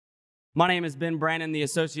My name is Ben Brannon, the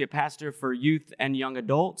Associate Pastor for Youth and Young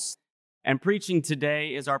Adults, and preaching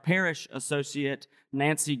today is our Parish Associate,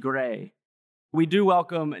 Nancy Gray. We do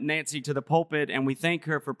welcome Nancy to the pulpit, and we thank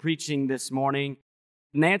her for preaching this morning.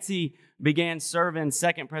 Nancy began serving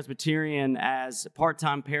Second Presbyterian as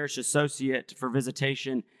part-time Parish Associate for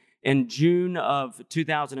Visitation in June of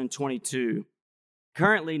 2022.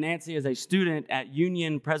 Currently, Nancy is a student at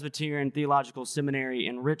Union Presbyterian Theological Seminary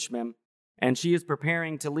in Richmond, and she is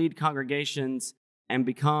preparing to lead congregations and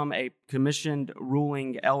become a commissioned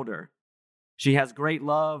ruling elder. She has great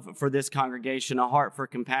love for this congregation, a heart for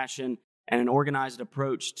compassion, and an organized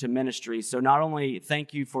approach to ministry. So not only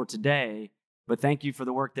thank you for today, but thank you for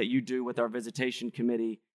the work that you do with our visitation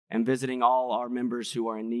committee and visiting all our members who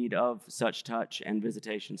are in need of such touch and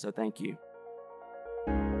visitation. So thank you.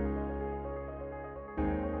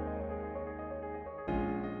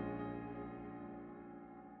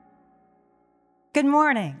 Good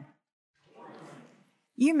morning.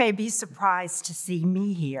 You may be surprised to see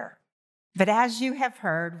me here, but as you have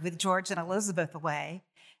heard, with George and Elizabeth away,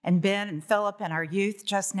 and Ben and Philip and our youth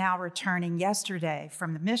just now returning yesterday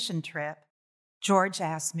from the mission trip, George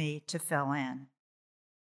asked me to fill in.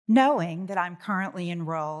 Knowing that I'm currently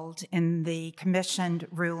enrolled in the Commissioned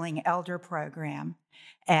Ruling Elder Program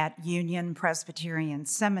at Union Presbyterian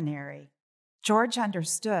Seminary, George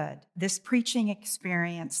understood this preaching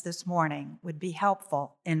experience this morning would be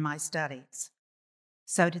helpful in my studies.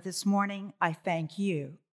 So this morning, I thank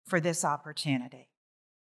you for this opportunity.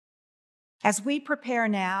 As we prepare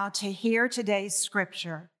now to hear today's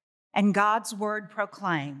scripture and God's word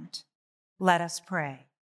proclaimed, let us pray.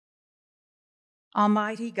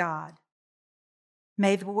 Almighty God,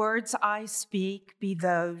 may the words I speak be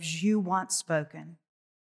those you want spoken.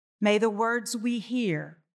 May the words we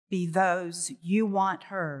hear be those you want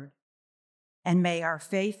heard, and may our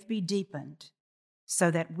faith be deepened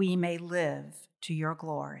so that we may live to your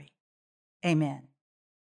glory. Amen.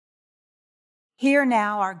 Hear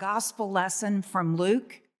now our gospel lesson from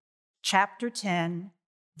Luke chapter 10,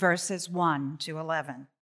 verses 1 to 11.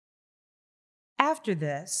 After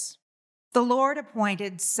this, the Lord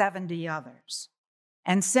appointed 70 others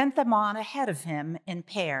and sent them on ahead of him in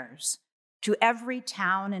pairs to every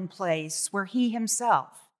town and place where he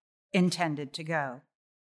himself intended to go.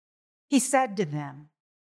 He said to them,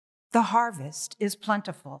 "The harvest is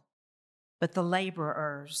plentiful, but the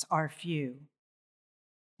laborers are few.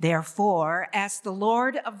 Therefore, ask the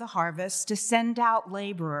Lord of the harvest to send out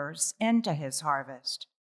laborers into his harvest.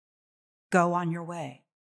 Go on your way.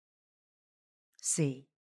 See,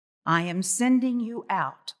 I am sending you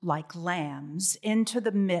out like lambs into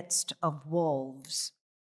the midst of wolves.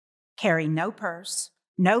 Carry no purse,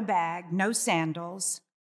 no bag, no sandals,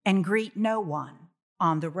 and greet no one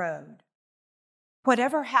on the road.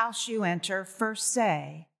 Whatever house you enter, first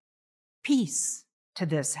say, 'Peace to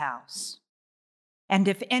this house.' And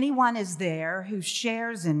if anyone is there who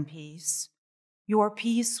shares in peace, your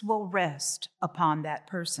peace will rest upon that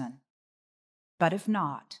person. But if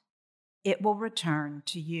not, it will return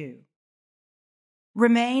to you.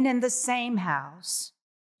 Remain in the same house,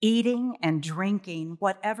 eating and drinking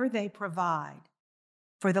whatever they provide,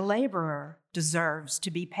 for the laborer deserves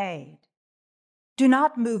to be paid. Do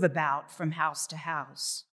not move about from house to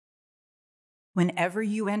house. Whenever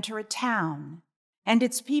you enter a town and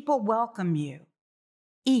its people welcome you,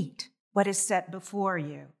 eat what is set before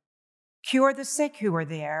you. Cure the sick who are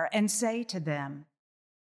there and say to them,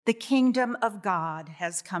 'The kingdom of God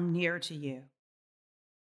has come near to you.'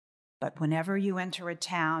 But whenever you enter a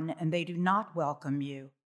town and they do not welcome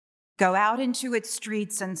you, go out into its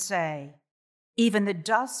streets and say, 'Even the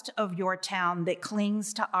dust of your town that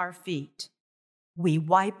clings to our feet, we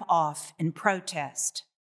wipe off in protest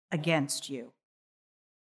against you.'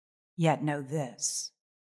 Yet know this,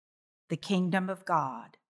 the kingdom of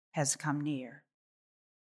God has come near."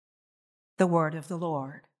 The word of the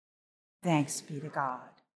Lord. Thanks be to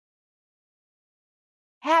God.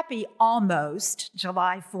 Happy almost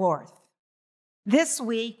July 4th. This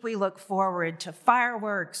week, we look forward to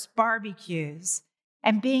fireworks, barbecues,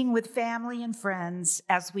 and being with family and friends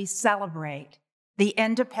as we celebrate the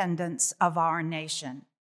independence of our nation.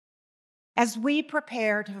 As we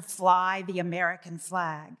prepare to fly the American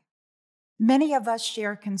flag, many of us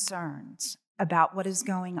share concerns about what is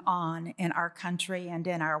going on in our country and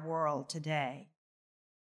in our world today.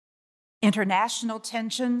 International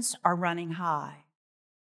tensions are running high.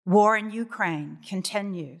 War in Ukraine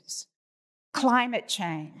continues. Climate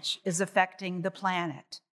change is affecting the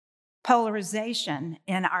planet. Polarization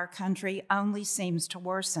in our country only seems to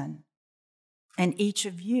worsen. And each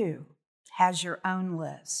of you has your own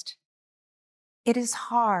list. It is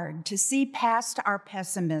hard to see past our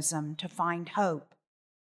pessimism to find hope,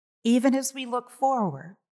 even as we look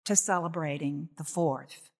forward to celebrating the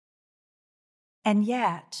 4th. And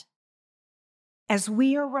yet, as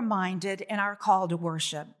we are reminded in our call to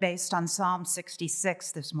worship based on Psalm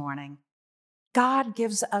 66 this morning, God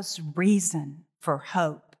gives us reason for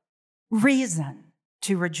hope, reason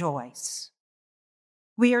to rejoice.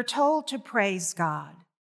 We are told to praise God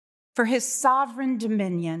for his sovereign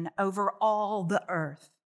dominion over all the earth.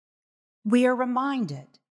 We are reminded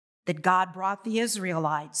that God brought the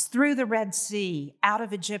Israelites through the Red Sea out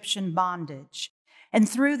of Egyptian bondage and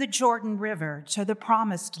through the Jordan River to the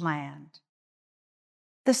Promised Land.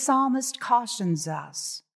 The psalmist cautions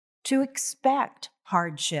us to expect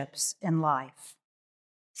hardships in life,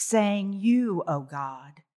 saying, "You, O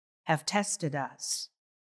God, have tested us."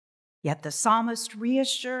 Yet the psalmist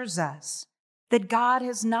reassures us that God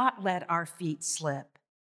has not let our feet slip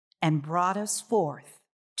and brought us forth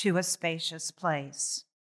to a spacious place.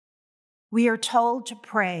 We are told to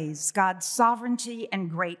praise God's sovereignty and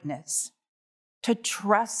greatness, to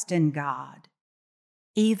trust in God,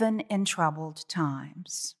 even in troubled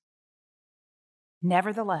times.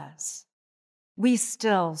 Nevertheless, we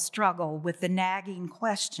still struggle with the nagging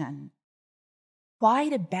question, why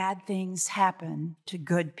do bad things happen to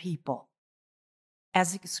good people?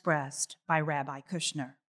 As expressed by Rabbi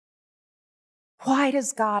Kushner. Why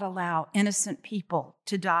does God allow innocent people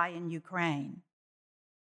to die in Ukraine?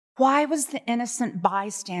 Why was the innocent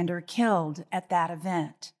bystander killed at that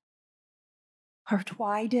event? Or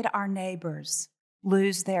why did our neighbors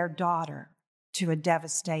lose their daughter to a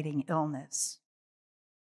devastating illness?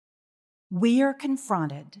 We are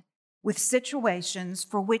confronted with situations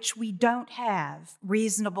for which we don't have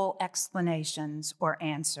reasonable explanations or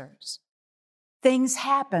answers. Things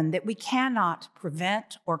happen that we cannot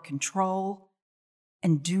prevent or control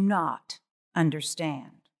and do not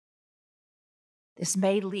understand. This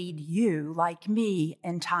may lead you, like me,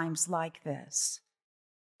 in times like this,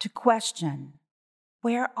 to question,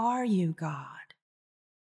 where are you, God?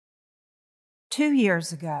 2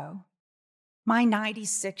 years ago, my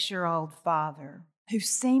 96-year-old father, who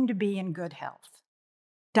seemed to be in good health,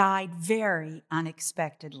 died very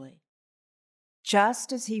unexpectedly,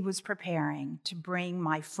 just as he was preparing to bring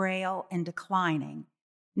my frail and declining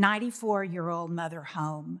 94-year-old mother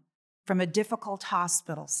home from a difficult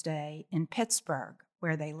hospital stay in Pittsburgh,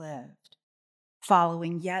 where they lived,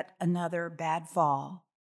 following yet another bad fall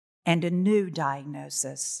and a new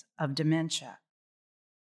diagnosis of dementia.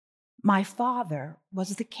 My father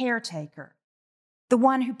was the caretaker, the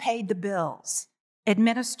one who paid the bills,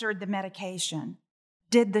 administered the medication,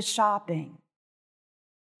 did the shopping,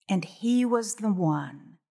 and he was the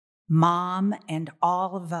one Mom and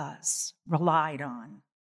all of us relied on.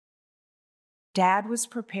 Dad was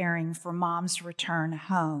preparing for Mom's return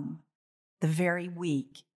home the very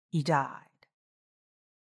week he died.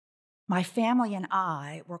 My family and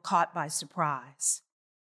I were caught by surprise.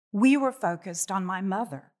 We were focused on my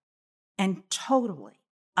mother and totally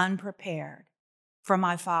unprepared for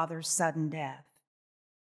my father's sudden death.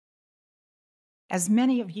 As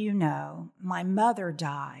many of you know, my mother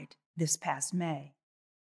died this past May.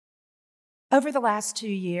 Over the last 2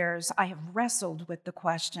 years, I have wrestled with the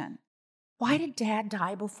question, why did Dad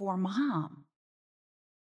die before Mom?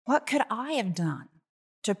 What could I have done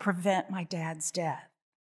to prevent my dad's death?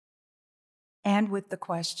 And with the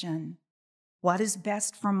question, what is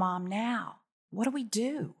best for Mom now? What do we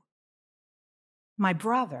do? My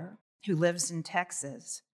brother, who lives in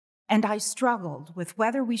Texas, and I struggled with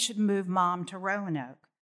whether we should move Mom to Roanoke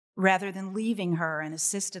rather than leaving her in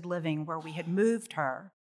assisted living where we had moved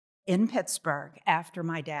her in Pittsburgh after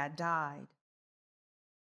my dad died.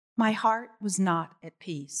 My heart was not at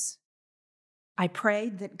peace. I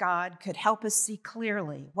prayed that God could help us see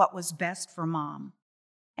clearly what was best for Mom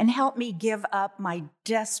and help me give up my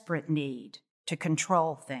desperate need to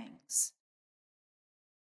control things.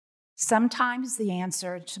 Sometimes the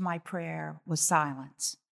answer to my prayer was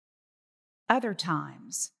silence. Other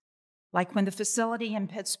times, like when the facility in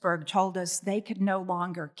Pittsburgh told us they could no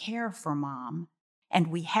longer care for Mom and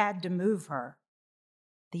we had to move her,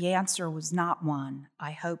 the answer was not one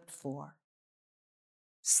I hoped for.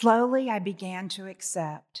 Slowly, I began to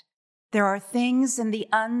accept there are things in the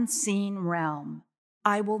unseen realm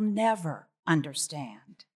I will never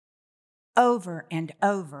understand. Over and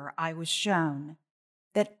over, I was shown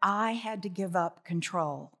that I had to give up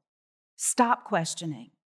control, stop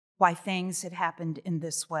questioning why things had happened in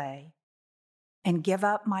this way, and give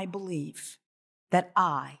up my belief that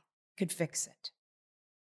I could fix it.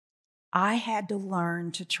 I had to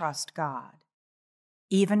learn to trust God,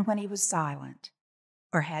 even when he was silent,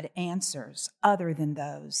 or had answers other than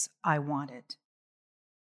those I wanted.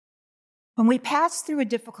 When we pass through a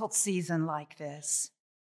difficult season like this,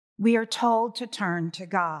 we are told to turn to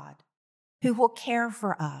God, who will care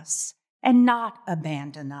for us and not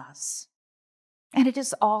abandon us. And it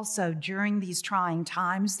is also during these trying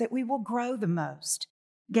times that we will grow the most,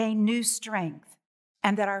 gain new strength,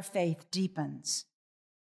 and that our faith deepens.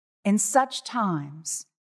 In such times,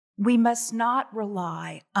 we must not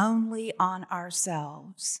rely only on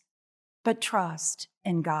ourselves, but trust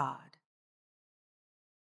in God.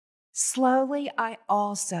 Slowly, I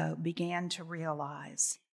also began to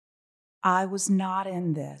realize I was not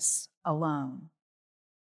in this alone.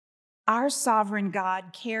 Our sovereign God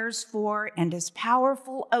cares for and is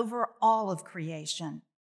powerful over all of creation.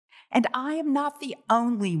 And I am not the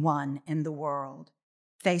only one in the world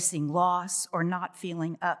facing loss or not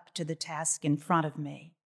feeling up to the task in front of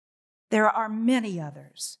me. There are many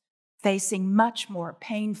others facing much more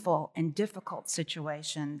painful and difficult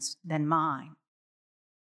situations than mine.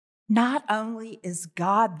 Not only is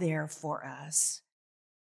God there for us,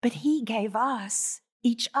 but He gave us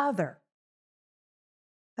each other.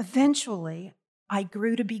 Eventually, I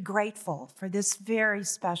grew to be grateful for this very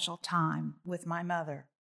special time with my mother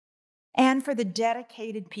and for the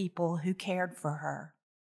dedicated people who cared for her.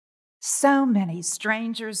 So many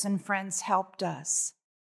strangers and friends helped us,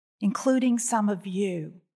 including some of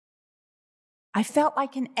you. I felt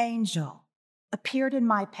like an angel appeared in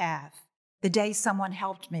my path the day someone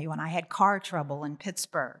helped me when I had car trouble in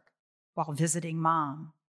Pittsburgh while visiting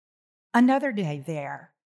Mom. Another day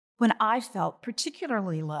there, when I felt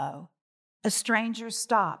particularly low, a stranger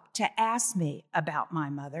stopped to ask me about my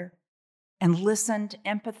mother and listened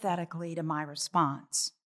empathetically to my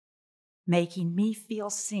response, making me feel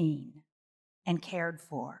seen and cared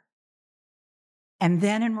for. And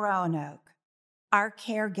then in Roanoke, our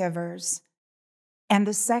caregivers and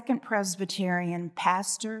the Second Presbyterian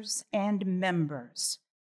pastors and members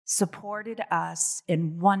supported us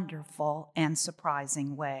in wonderful and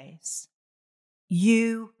surprising ways.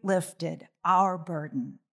 You lifted our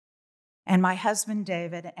burden, and my husband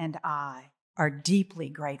David and I are deeply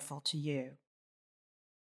grateful to you.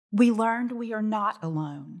 We learned we are not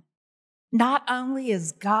alone. Not only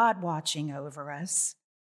is God watching over us,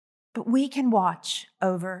 but we can watch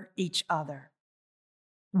over each other.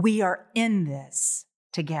 We are in this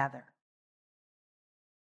together.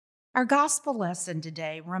 Our gospel lesson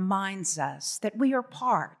today reminds us that we are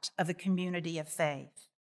part of a community of faith.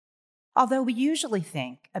 Although we usually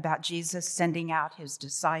think about Jesus sending out his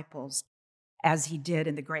disciples as he did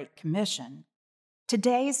in the Great Commission,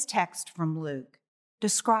 today's text from Luke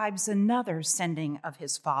describes another sending of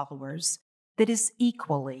his followers that is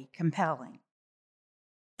equally compelling.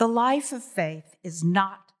 The life of faith is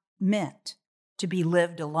not meant to be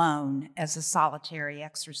lived alone as a solitary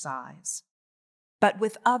exercise, but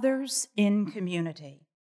with others in community,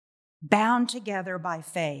 bound together by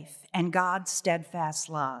faith and God's steadfast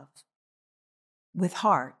love, with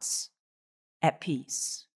hearts at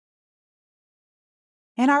peace.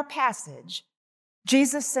 In our passage,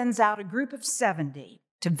 Jesus sends out a group of 70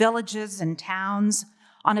 to villages and towns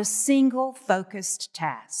on a single focused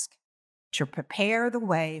task to prepare the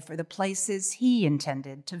way for the places he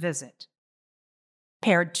intended to visit.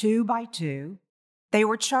 Paired 2 by 2, they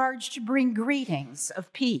were charged to bring greetings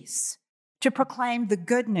of peace, to proclaim the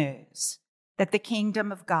good news that the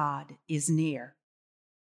kingdom of God is near.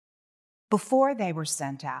 Before they were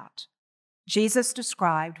sent out, Jesus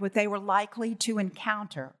described what they were likely to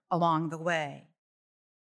encounter along the way.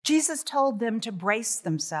 Jesus told them to brace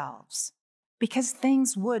themselves because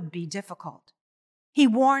things would be difficult. He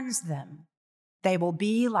warns them they will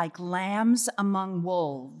be like lambs among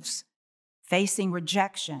wolves, facing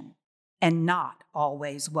rejection and not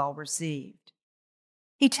always well received.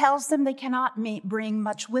 He tells them they cannot bring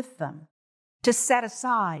much with them, to set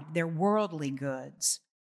aside their worldly goods,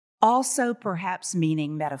 also perhaps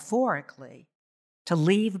meaning metaphorically, to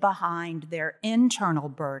leave behind their internal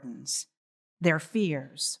burdens, their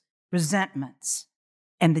fears, resentments,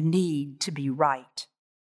 and the need to be right.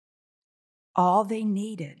 All they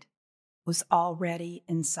needed was already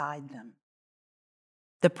inside them: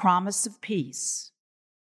 the promise of peace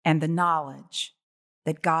and the knowledge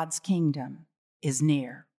that God's kingdom is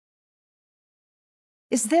near.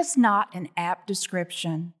 Is this not an apt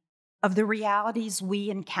description of the realities we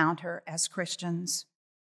encounter as Christians?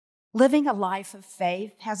 Living a life of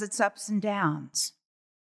faith has its ups and downs.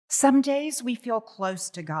 Some days we feel close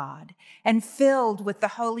to God and filled with the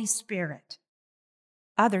Holy Spirit.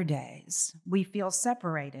 Other days we feel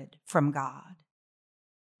separated from God.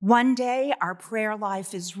 One day our prayer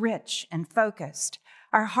life is rich and focused.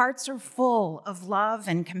 Our hearts are full of love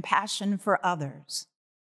and compassion for others.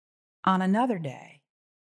 On another day,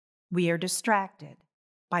 we are distracted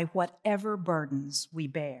by whatever burdens we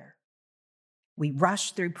bear. We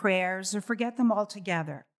rush through prayers or forget them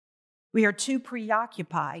altogether. We are too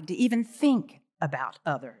preoccupied to even think about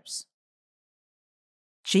others.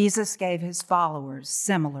 Jesus gave his followers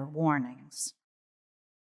similar warnings.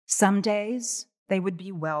 Some days they would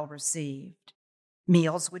be well received.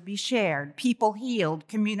 Meals would be shared, people healed,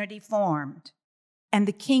 community formed, and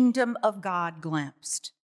the kingdom of God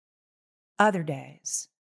glimpsed. Other days,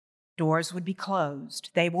 doors would be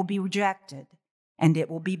closed, they will be rejected, and it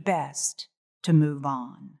will be best to move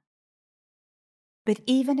on. But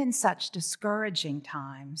even in such discouraging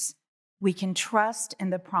times, we can trust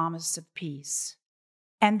in the promise of peace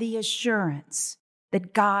and the assurance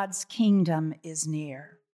that God's kingdom is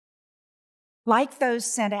near. Like those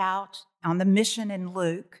sent out on the mission in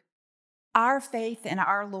Luke, our faith in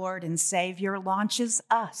our Lord and Savior launches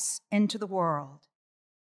us into the world.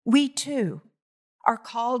 We too are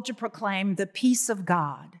called to proclaim the peace of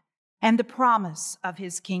God and the promise of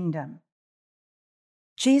his kingdom.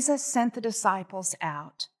 Jesus sent the disciples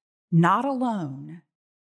out, not alone,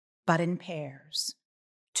 but in pairs,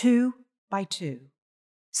 2 by 2,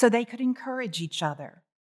 so they could encourage each other,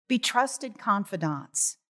 be trusted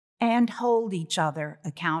confidants, and hold each other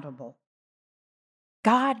accountable.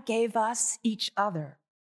 God gave us each other.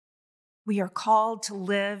 We are called to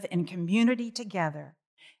live in community together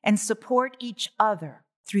and support each other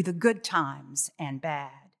through the good times and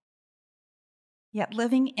bad. Yet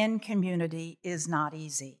living in community is not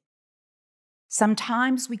easy.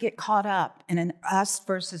 Sometimes we get caught up in an us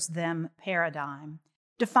versus them paradigm,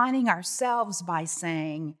 defining ourselves by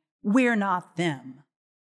saying, we're not them.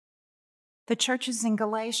 The churches in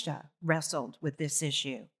Galatia wrestled with this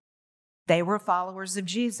issue. They were followers of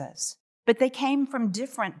Jesus, but they came from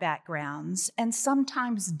different backgrounds and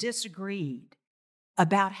sometimes disagreed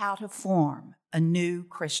about how to form a new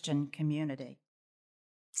Christian community.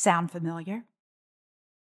 Sound familiar?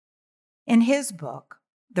 In his book,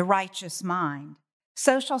 The Righteous Mind,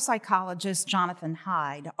 social psychologist Jonathan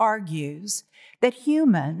Haidt argues that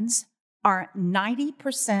humans are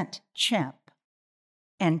 90% chimp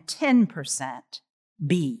and 10%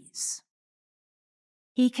 bees.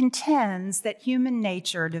 He contends that human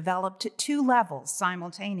nature developed at 2 levels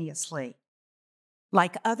simultaneously.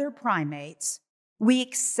 Like other primates, we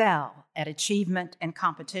excel at achievement and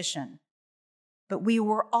competition, but we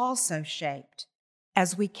were also shaped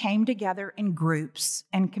as we came together in groups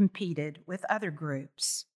and competed with other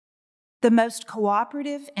groups. The most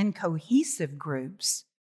cooperative and cohesive groups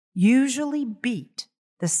usually beat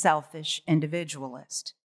the selfish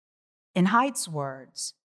individualist. In Haidt's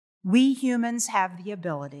words, we humans have the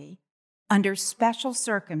ability, under special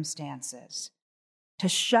circumstances, to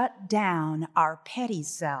shut down our petty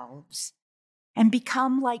selves and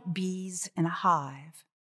become like bees in a hive,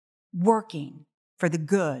 working for the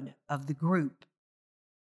good of the group.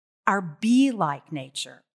 Our bee-like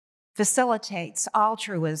nature facilitates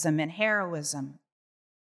altruism and heroism,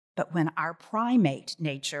 but when our primate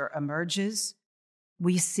nature emerges,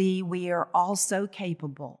 we see we are also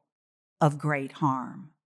capable of great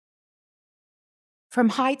harm.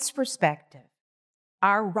 From Haidt's perspective,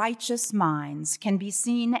 our righteous minds can be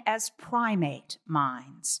seen as primate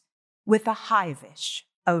minds with a hivish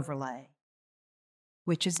overlay,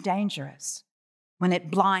 which is dangerous when it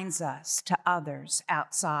blinds us to others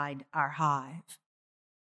outside our hive.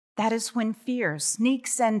 That is when fear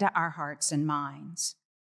sneaks into our hearts and minds.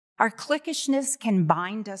 Our cliquishness can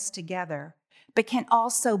bind us together, but can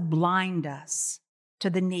also blind us to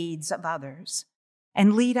the needs of others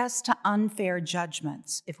and lead us to unfair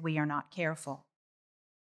judgments if we are not careful.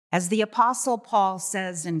 As the Apostle Paul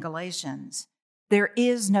says in Galatians, there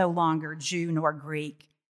is no longer Jew nor Greek,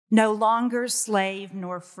 no longer slave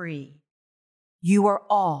nor free. You are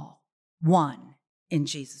all one in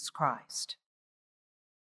Jesus Christ.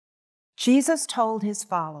 Jesus told his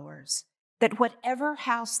followers that whatever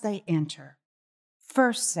house they enter,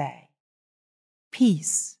 first say,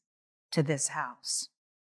 peace to this house.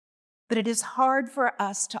 But it is hard for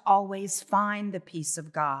us to always find the peace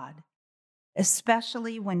of God,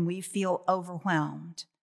 especially when we feel overwhelmed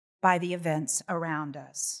by the events around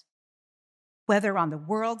us. Whether on the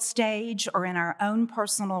world stage or in our own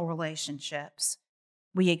personal relationships,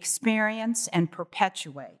 we experience and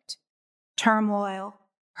perpetuate turmoil,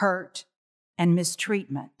 hurt, and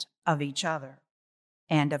mistreatment of each other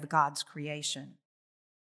and of God's creation.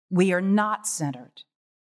 We are not centered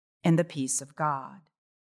in the peace of God.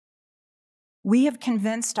 We have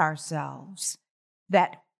convinced ourselves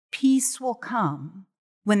that peace will come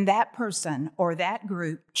when that person or that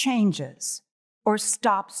group changes or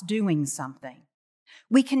stops doing something.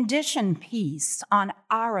 We condition peace on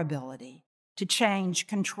our ability to change,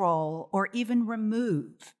 control, or even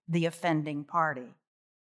remove the offending party.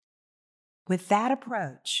 With that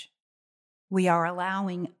approach, we are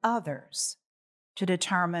allowing others to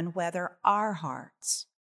determine whether our hearts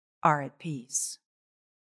are at peace.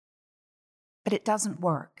 But it doesn't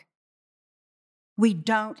work. We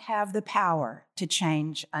don't have the power to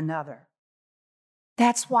change another.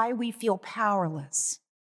 That's why we feel powerless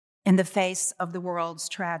in the face of the world's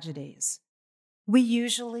tragedies. We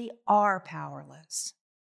usually are powerless.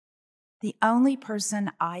 The only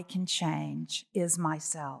person I can change is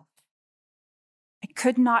myself. I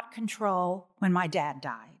could not control when my dad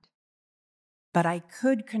died, but I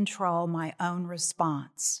could control my own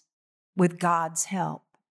response with God's help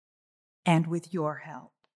and with your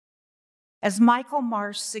help. As Michael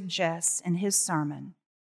Marsh suggests in his sermon,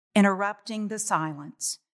 Interrupting the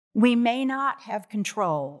Silence, we may not have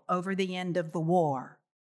control over the end of the war,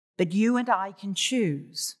 but you and I can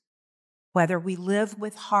choose whether we live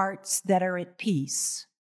with hearts that are at peace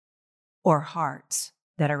or hearts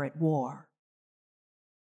that are at war.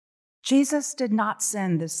 Jesus did not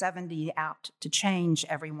send the 70 out to change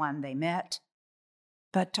everyone they met,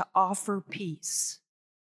 but to offer peace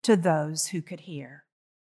to those who could hear.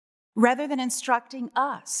 Rather than instructing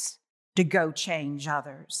us to go change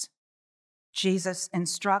others, Jesus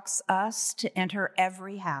instructs us to enter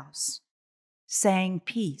every house, saying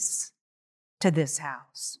peace to this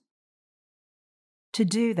house. To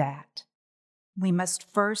do that, we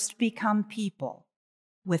must first become people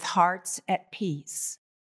with hearts at peace,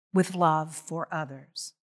 with love for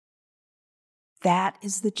others. That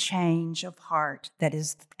is the change of heart that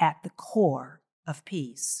is at the core of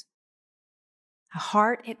peace. A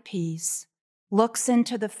heart at peace looks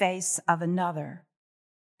into the face of another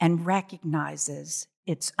and recognizes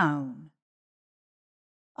its own.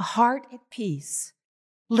 A heart at peace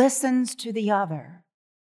listens to the other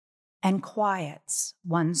and quiets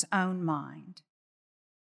one's own mind.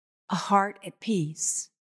 A heart at peace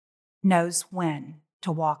knows when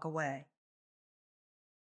to walk away.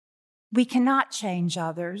 We cannot change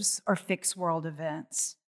others or fix world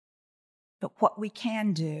events, but what we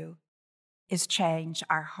can do is change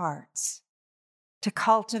our hearts, to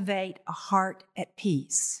cultivate a heart at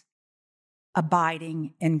peace,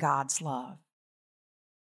 abiding in God's love.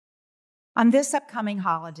 On this upcoming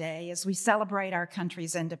holiday, as we celebrate our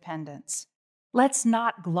country's independence, let's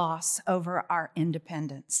not gloss over our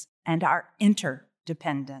independence and our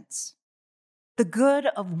interdependence. The good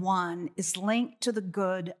of one is linked to the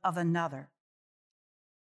good of another.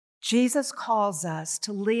 Jesus calls us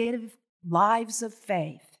to live lives of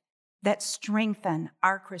faith that strengthen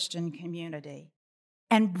our Christian community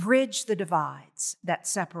and bridge the divides that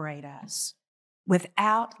separate us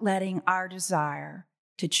without letting our desire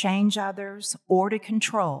to change others or to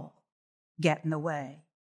control get in the way.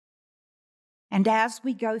 And as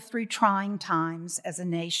we go through trying times as a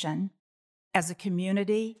nation, as a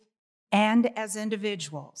community, and as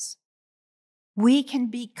individuals, we can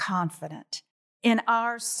be confident in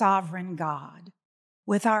our sovereign God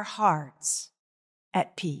with our hearts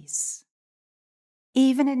at peace.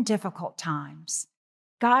 Even in difficult times,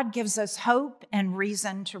 God gives us hope and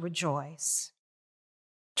reason to rejoice.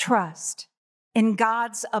 Trust in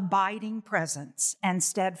God's abiding presence and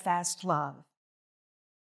steadfast love,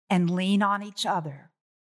 and lean on each other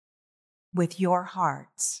with your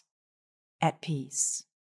hearts at peace.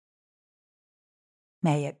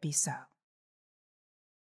 May it be so.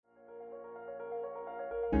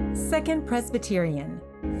 Second Presbyterian,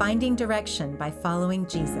 finding direction by following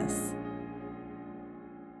Jesus.